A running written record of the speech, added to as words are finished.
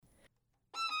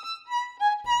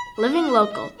Living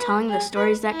Local, telling the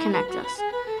stories that connect us.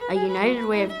 A United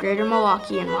Way of Greater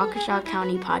Milwaukee and Waukesha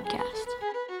County podcast.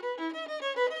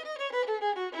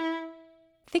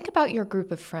 Think about your group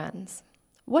of friends.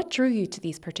 What drew you to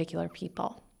these particular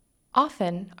people?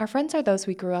 Often, our friends are those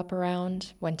we grew up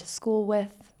around, went to school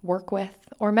with, work with,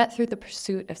 or met through the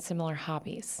pursuit of similar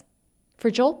hobbies.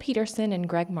 For Joel Peterson and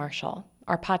Greg Marshall,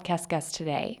 our podcast guests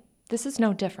today, this is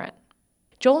no different.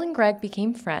 Joel and Greg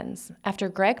became friends after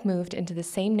Greg moved into the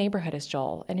same neighborhood as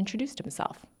Joel and introduced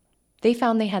himself. They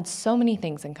found they had so many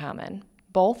things in common.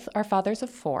 Both are fathers of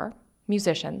 4,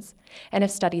 musicians, and have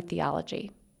studied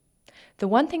theology. The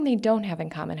one thing they don't have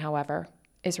in common, however,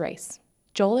 is race.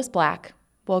 Joel is black,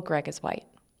 while Greg is white.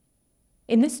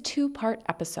 In this 2-part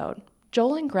episode,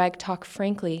 Joel and Greg talk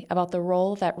frankly about the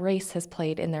role that race has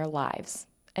played in their lives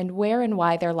and where and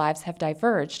why their lives have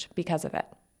diverged because of it.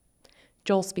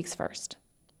 Joel speaks first.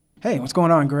 Hey, what's going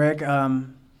on, Greg?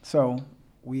 So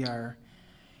we are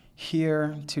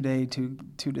here today to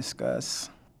discuss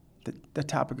the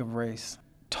topic of race,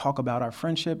 talk about our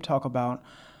friendship, talk about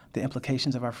the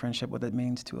implications of our friendship, what that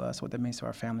means to us, what that means to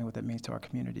our family, what that means to our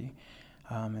community.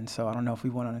 And so I don't know if we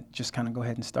want to just kind of go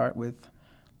ahead and start with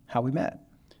how we met.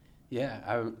 Yeah,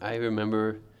 I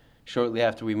remember shortly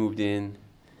after we moved in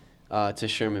to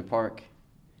Sherman Park,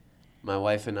 my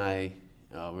wife and I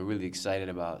were really excited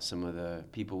about some of the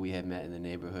people we had met in the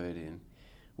neighborhood, and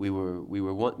we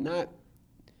were not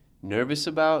nervous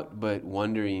about, but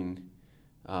wondering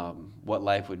what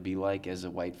life would be like as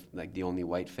the only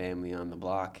white family on the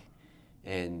block,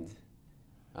 and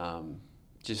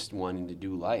just wanting to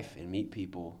do life and meet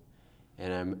people.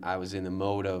 And I was in the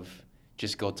mode of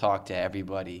just go talk to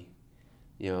everybody,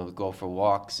 go for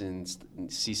walks and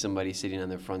see somebody sitting on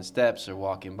their front steps or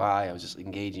walking by. I was just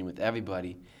engaging with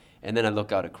everybody. And then I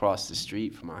look out across the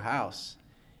street from our house,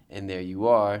 and there you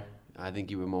are. I think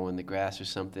you were mowing the grass or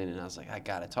something, and I was like, I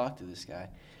got to talk to this guy.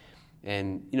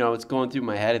 And, what's going through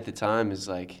my head at the time is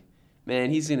like,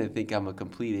 man, he's going to think I'm a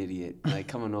complete idiot, like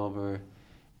coming over,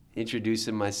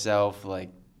 introducing myself, like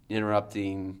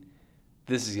interrupting.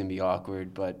 This is going to be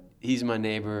awkward, but he's my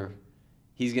neighbor.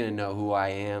 He's going to know who I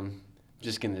am. I'm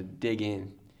just going to dig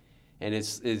in. And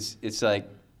it's like,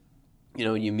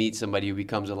 when you meet somebody who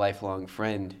becomes a lifelong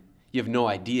friend, you have no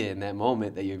idea in that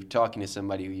moment that you're talking to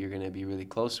somebody who you're going to be really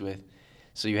close with.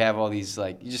 So you have all these,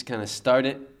 you just kind of start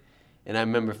it. And I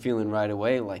remember feeling right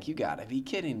away, like, you got to be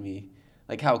kidding me.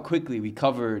 Like how quickly we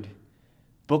covered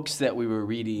books that we were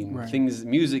reading, right.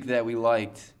 Music that we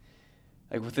liked.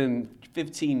 Like within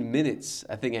 15 minutes,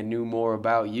 I think I knew more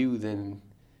about you than,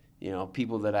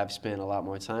 people that I've spent a lot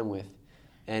more time with.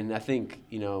 And I think,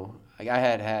 I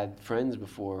had friends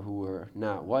before who were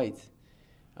not white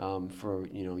for,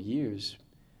 years.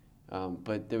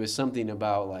 But there was something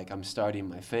about, I'm starting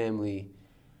my family.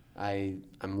 I'm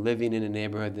living in a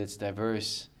neighborhood that's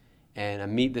diverse, and I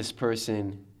meet this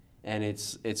person, and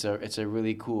it's a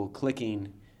really cool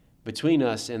clicking between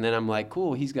us. And then I'm like,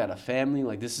 cool, he's got a family.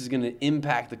 Like, this is going to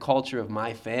impact the culture of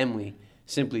my family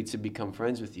simply to become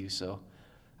friends with you. So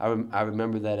I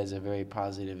remember that as a very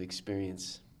positive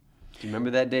experience. Do you remember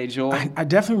that day, Joel? I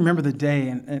definitely remember the day,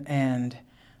 and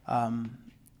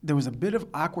there was a bit of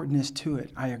awkwardness to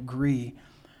it, I agree,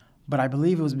 but I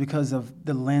believe it was because of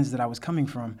the lens that I was coming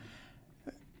from.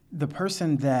 The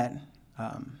person that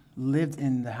lived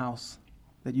in the house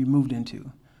that you moved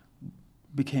into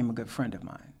became a good friend of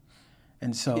mine.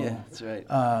 And so yeah, that's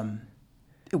right.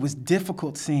 It was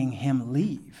difficult seeing him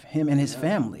leave, him and his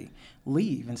family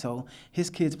leave. And so his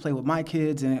kids play with my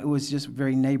kids, and it was just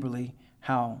very neighborly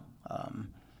how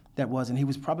that was. And he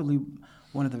was probably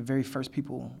one of the very first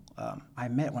people I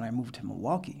met when I moved to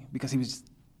Milwaukee, because he was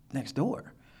next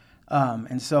door.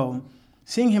 And so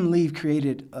seeing him leave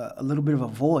created a little bit of a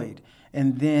void.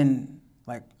 And then,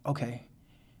 okay,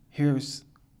 here's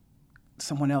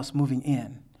someone else moving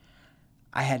in.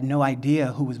 I had no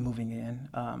idea who was moving in.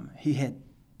 He had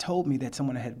told me that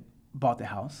someone had bought the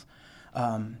house,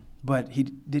 but he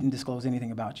didn't disclose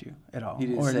anything about you at all. He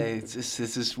didn't say, it's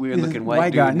this weird-looking white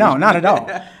dude. Guy. No, not at all.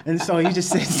 And so he just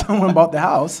said someone bought the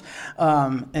house.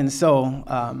 And so,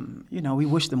 we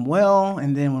wished them well.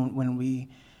 And then when we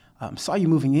saw you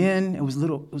moving in, it was a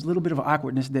little bit of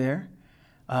awkwardness there,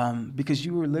 because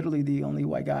you were literally the only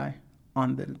white guy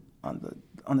on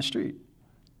the street.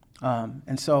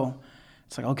 And so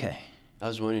it's like, okay. I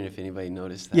was wondering if anybody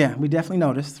noticed that. Yeah, we definitely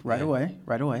noticed right away.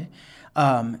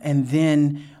 And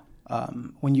then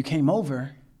when you came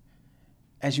over,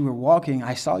 as you were walking,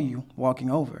 I saw you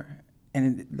walking over,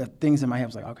 and the things in my head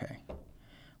was like, okay,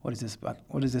 what is this about?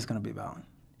 What is this going to be about?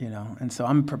 And so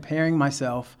I'm preparing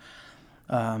myself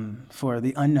for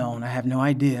the unknown. I have no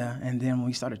idea. And then when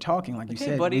we started talking, like you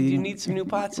said, buddy, do you need some new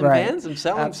pots and pans? I'm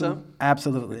selling some.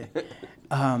 Absolutely.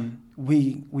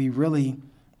 We really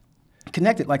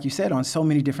connected, like you said, on so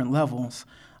many different levels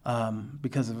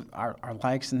because of our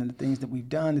likes and the things that we've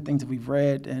done, the things that we've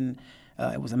read, and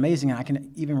it was amazing. I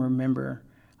can even remember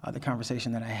the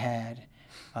conversation that I had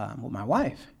with my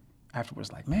wife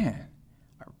afterwards. Like, man,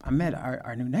 I met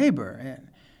our new neighbor, and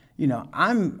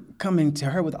I'm coming to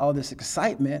her with all this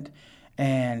excitement,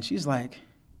 and she's like,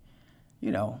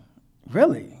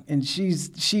 really? And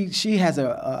she has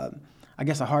I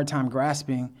guess a hard time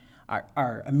grasping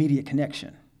our immediate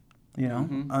connection,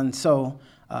 And so,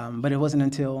 but it wasn't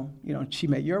until she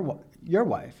met your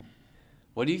wife.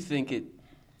 What do you think it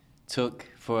took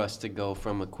for us to go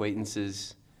from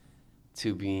acquaintances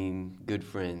to being good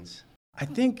friends? I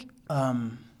think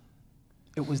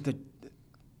it was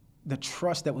the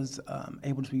trust that was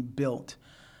able to be built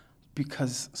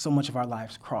because so much of our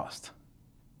lives crossed.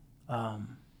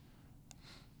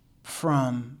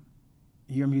 From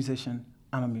you're a musician,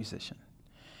 I'm a musician.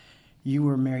 You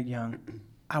were married young,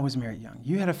 I was married young.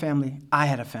 You had a family, I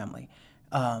had a family.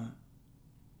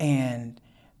 And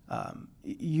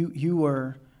you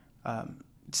were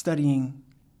studying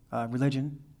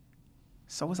religion,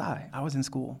 so was I. I was in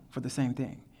school for the same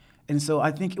thing. And so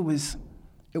I think it was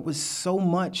so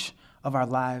much of our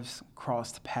lives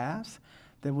crossed paths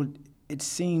that it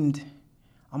seemed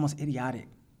almost idiotic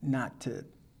not to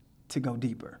go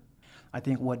deeper. I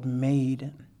think what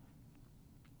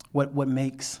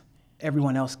makes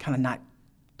everyone else kind of not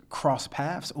cross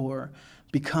paths or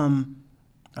become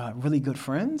really good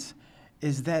friends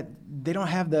is that they don't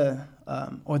have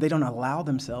or they don't allow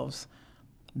themselves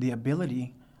the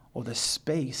ability or the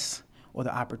space or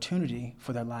the opportunity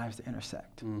for their lives to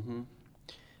intersect. Mm-hmm.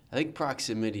 I think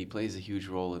proximity plays a huge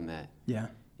role in that. Yeah.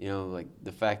 Like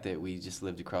the fact that we just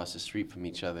lived across the street from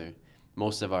each other,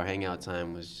 most of our hangout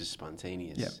time was just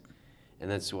spontaneous. Yep. And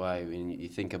that's why when you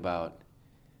think about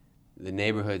the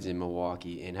neighborhoods in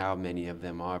Milwaukee and how many of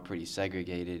them are pretty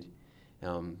segregated,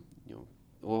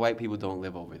 white people don't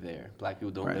live over there, black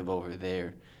people don't live over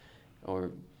there,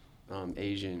 or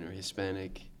Asian or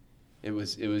Hispanic. It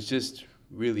was just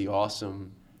really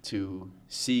awesome to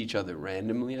see each other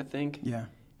randomly, I think. Yeah.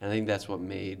 And I think that's what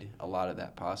made a lot of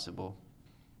that possible.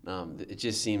 It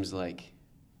just seems like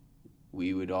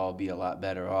we would all be a lot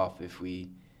better off if we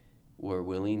were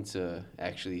willing to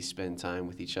actually spend time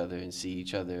with each other and see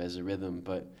each other as a rhythm.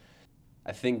 But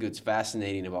I think what's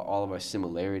fascinating about all of our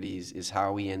similarities is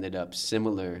how we ended up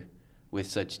similar with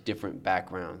such different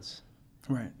backgrounds.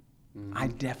 Right. Mm-hmm. I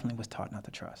definitely was taught not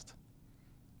to trust.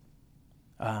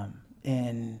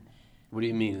 And what do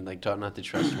you mean? Like taught not to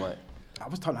trust what? I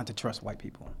was taught not to trust white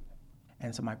people.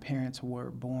 And so my parents were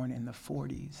born in the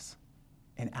 40s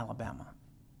in Alabama.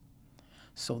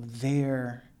 So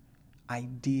their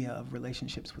idea of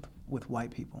relationships with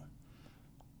white people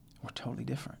were totally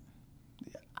different.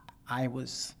 I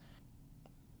was,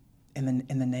 in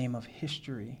the name of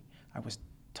history, I was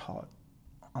taught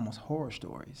almost horror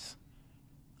stories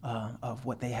of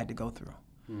what they had to go through,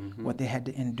 mm-hmm. what they had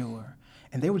to endure.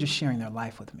 And they were just sharing their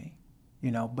life with me,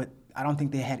 but I don't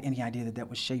think they had any idea that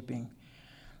was shaping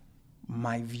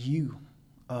my view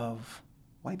of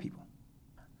white people.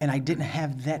 And I didn't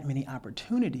have that many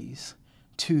opportunities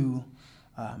to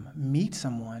meet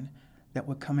someone that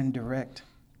would come in direct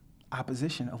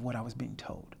opposition of what I was being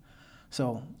told.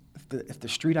 So if the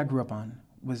street I grew up on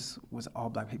was all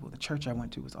black people, the church I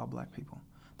went to was all black people,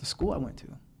 the school I went to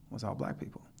was all black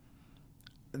people.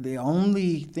 The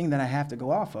only thing that I have to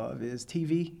go off of is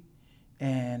TV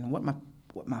and what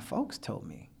my folks told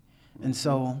me. And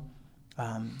so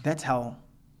that's how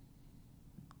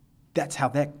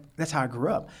I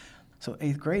grew up. So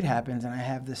 8th grade happens, and I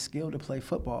have this skill to play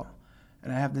football,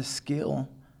 and I have this skill,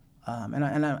 and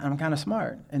I'm kind of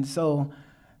smart. And so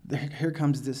here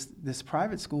comes this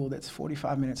private school that's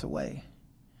 45 minutes away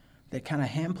that kind of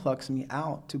hand plucks me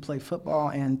out to play football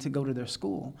and to go to their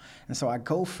school. And so I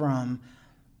go from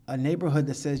a neighborhood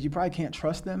that says you probably can't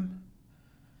trust them,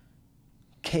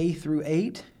 K through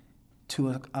 8,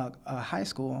 to a high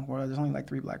school where there's only like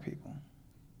 3 black people.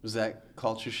 Was that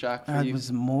culture shock for you? It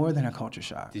was more than a culture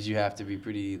shock. Did you have to be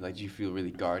did you feel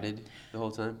really guarded the whole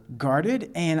time?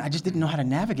 Guarded, and I just didn't know how to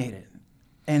navigate it.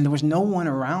 And there was no one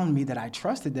around me that I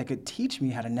trusted that could teach me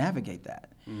how to navigate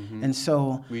that. Mm-hmm. And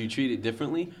so... Were you treated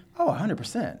differently? Oh,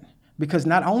 100%. Because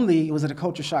not only was it a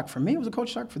culture shock for me, it was a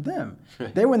culture shock for them.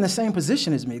 They were in the same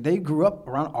position as me. They grew up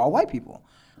around all white people.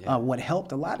 Yeah. What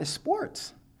helped a lot is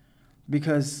sports.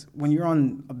 Because when you're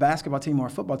on a basketball team or a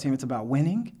football team, it's about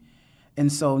winning.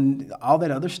 And so all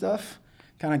that other stuff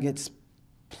kind of gets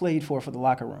played for the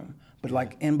locker room. But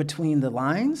like in between the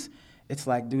lines, it's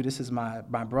like, dude, this is my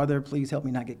brother. Please help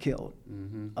me not get killed.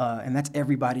 And that's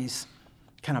everybody's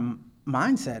kind of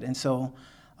mindset. And so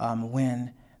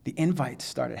when the invites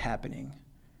started happening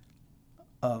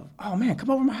of, oh man, come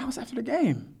over to my house after the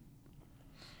game,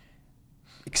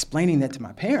 explaining that to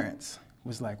my parents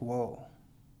was like, whoa,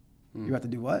 you have to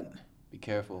do what? Be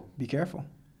careful. Be careful.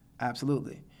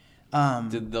 Absolutely.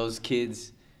 Did those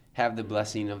kids have the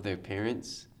blessing of their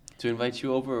parents to invite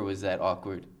you over, or was that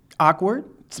awkward? Awkward,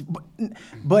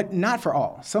 but not for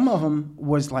all. Some of them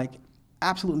was like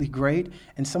absolutely great,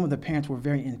 and some of the parents were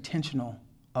very intentional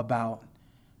about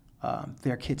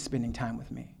their kids spending time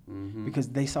with me because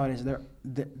they saw it as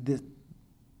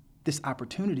this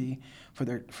opportunity for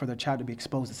their child to be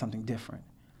exposed to something different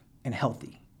and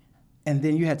healthy. And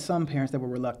then you had some parents that were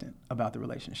reluctant about the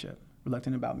relationship,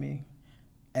 reluctant about me,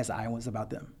 as I was about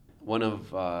them. One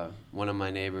of my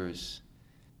neighbors,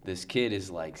 this kid is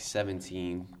like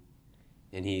 17,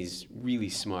 and he's really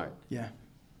smart. Yeah.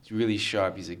 He's really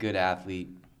sharp. He's a good athlete.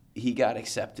 He got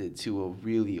accepted to a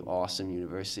really awesome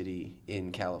university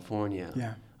in California.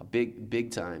 Yeah. A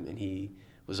big time, and he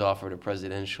was offered a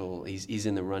presidential. He's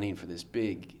in the running for this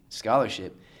big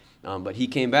scholarship, but he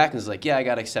came back and was like, "Yeah, I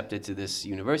got accepted to this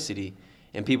university,"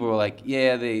 and people were like,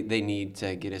 "Yeah, they need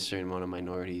to get a certain amount of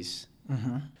minorities."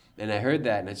 And I heard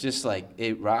that, and it's just like,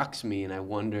 it rocks me, and I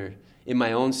wonder, in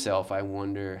my own self, I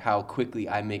wonder how quickly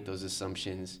I make those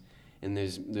assumptions. And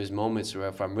there's moments where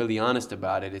if I'm really honest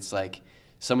about it, it's like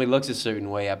somebody looks a certain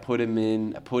way, I put him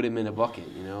in a bucket,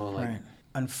 you know? Like, right.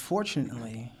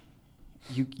 Unfortunately,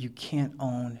 you can't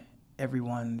own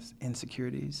everyone's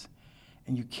insecurities,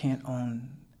 and you can't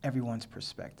own everyone's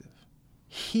perspective.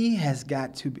 He has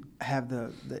got to have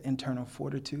the internal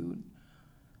fortitude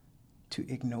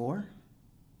to ignore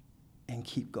and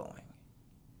keep going.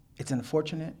 It's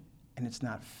unfortunate and it's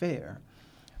not fair,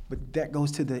 but that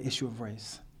goes to the issue of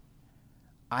race.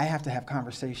 I have to have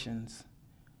conversations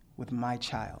with my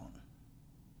child,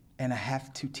 and I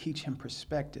have to teach him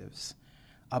perspectives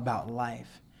about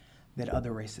life that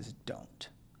other races don't.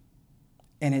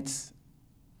 And it's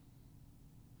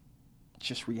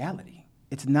just reality.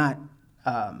 It's not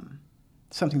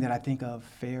something that I think of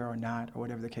fair or not, or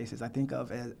whatever the case is. I think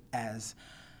of as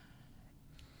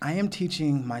I am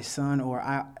teaching my son or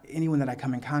anyone that I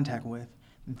come in contact with,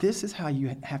 this is how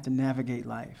you have to navigate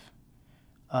life.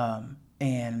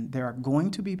 And there are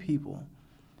going to be people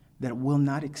that will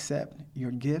not accept your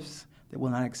gifts, that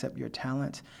will not accept your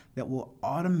talents, that will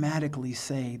automatically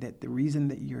say that the reason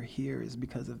that you're here is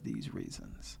because of these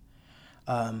reasons.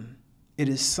 It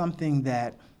is something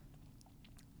that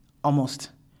almost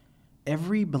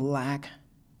every Black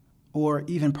or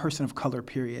even person of color,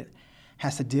 period,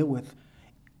 has to deal with,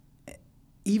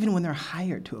 even when they're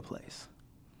hired to a place.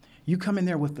 You come in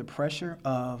there with the pressure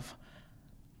of,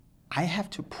 I have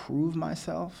to prove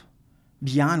myself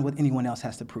beyond what anyone else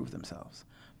has to prove themselves,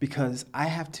 because I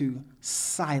have to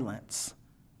silence,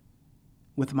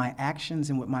 with my actions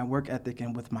and with my work ethic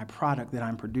and with my product that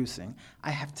I'm producing,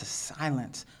 I have to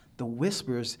silence the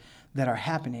whispers that are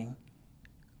happening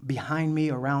behind me,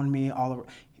 around me, all over.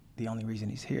 The only reason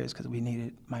he's here is because we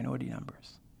needed minority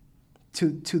numbers.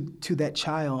 To that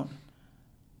child,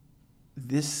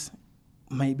 this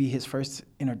may be his first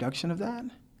introduction of that,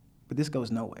 but this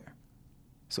goes nowhere.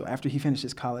 So after he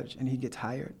finishes college and he gets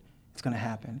hired, it's going to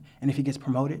happen. And if he gets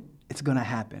promoted, it's going to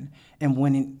happen. And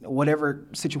when in whatever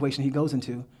situation he goes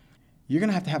into, you're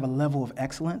going to have a level of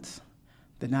excellence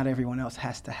that not everyone else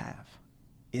has to have.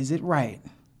 Is it right?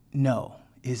 No.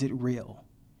 Is it real?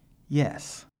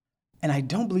 Yes. And I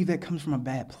don't believe that comes from a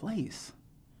bad place.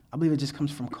 I believe it just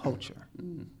comes from culture.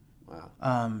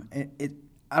 Wow.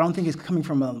 I don't think it's coming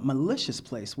from a malicious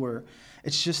place where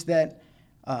it's just that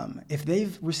if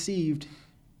they've received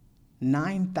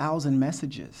 9,000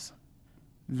 messages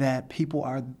that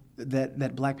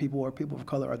that Black people or people of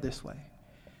color are this way,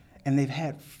 and they've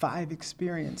had 5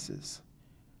 experiences,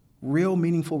 real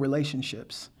meaningful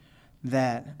relationships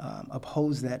that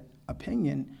oppose that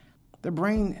opinion, their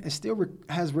brain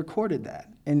has recorded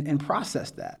that and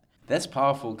processed that. That's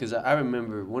powerful, because I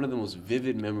remember one of the most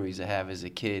vivid memories I have as a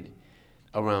kid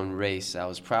around race. I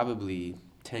was probably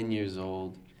 10 years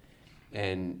old,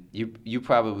 and you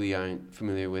probably aren't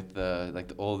familiar with the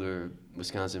older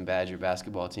Wisconsin Badger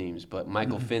basketball teams, but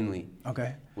Michael Finley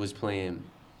was playing,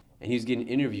 and he was getting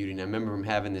interviewed, and I remember him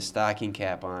having this stocking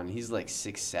cap on. He's like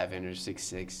 6'7" or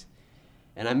 6'6",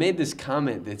 and I made this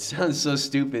comment that sounds so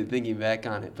stupid thinking back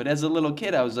on it, but as a little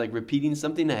kid, I was like repeating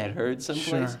something I had heard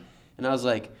someplace, and I was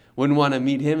like, wouldn't want to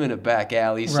meet him in a back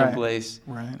alley someplace.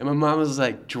 Right. And my mom was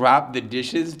like, drop the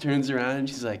dishes, turns around, and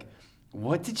she's like,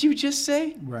 what did you just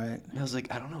say? Right. And I was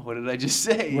like, I don't know. What did I just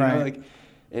say? Right. You know, like,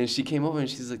 and she came over and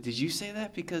she's like, did you say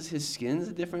that because his skin's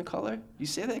a different color? You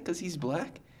say that because he's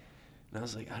black? And I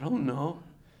was like, I don't know.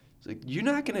 It's like,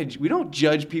 we don't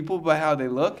judge people by how they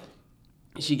look.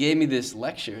 And she gave me this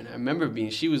lecture, and I remember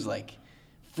she was like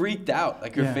freaked out.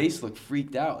 Like her face looked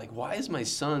freaked out. Like, why is my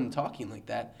son talking like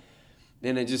that?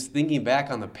 And then just thinking back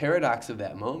on the paradox of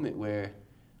that moment where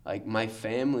like my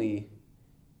family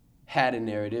had a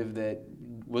narrative that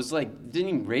was like,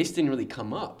 race didn't really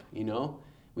come up, you know?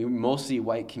 We were mostly a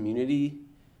white community.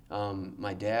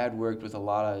 My dad worked with a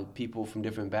lot of people from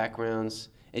different backgrounds.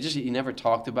 He never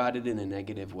talked about it in a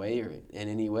negative way or in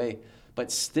any way.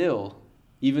 But still,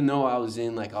 even though I was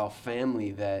in like a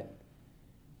family that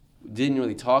didn't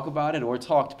really talk about it or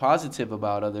talked positive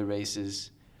about other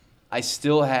races, I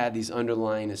still had these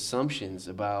underlying assumptions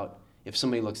about if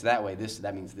somebody looks that way,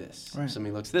 that means this. Right. If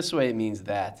somebody looks this way, it means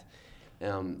that.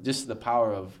 Just the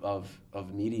power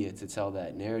of media to tell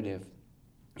that narrative.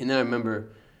 And then I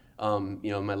remember,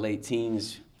 in my late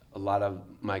teens, a lot of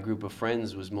my group of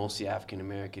friends was mostly African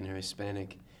American or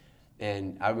Hispanic.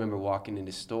 And I remember walking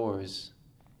into stores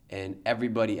and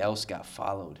everybody else got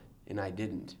followed and I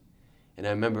didn't. And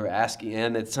I remember asking,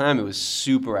 and at the time it was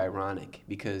super ironic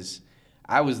because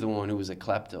I was the one who was a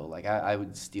klepto. Like I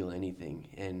would steal anything.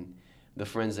 And the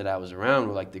friends that I was around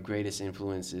were like the greatest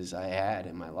influences I had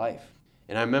in my life.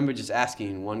 And I remember just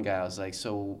asking one guy, I was like,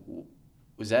 so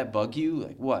was that bug you?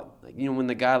 Like what? Like, when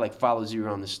the guy like follows you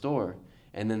around the store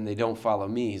and then they don't follow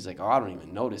me, he's like, oh, I don't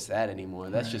even notice that anymore.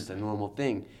 That's just a normal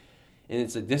thing. And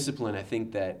it's a discipline, I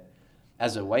think, that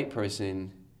as a white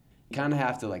person, you kind of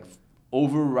have to like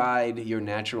override your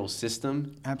natural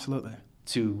system. Absolutely.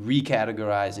 To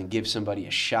recategorize and give somebody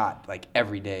a shot like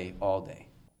every day, all day.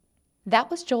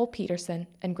 That was Joel Peterson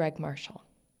and Greg Marshall.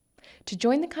 To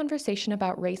join the conversation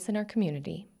about race in our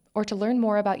community, or to learn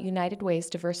more about United Way's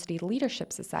Diversity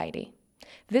Leadership Society,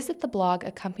 visit the blog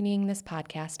accompanying this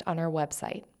podcast on our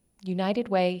website,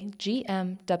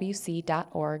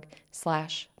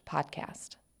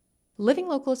 unitedwaygmwc.org/podcast. Living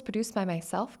Local is produced by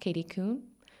myself, Katie Kuhn,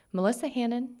 Melissa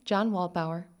Hannon, John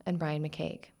Waldbauer, and Brian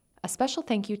McCaig. A special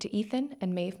thank you to Ethan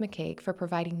and Maeve McCaig for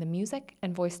providing the music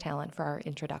and voice talent for our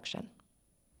introduction.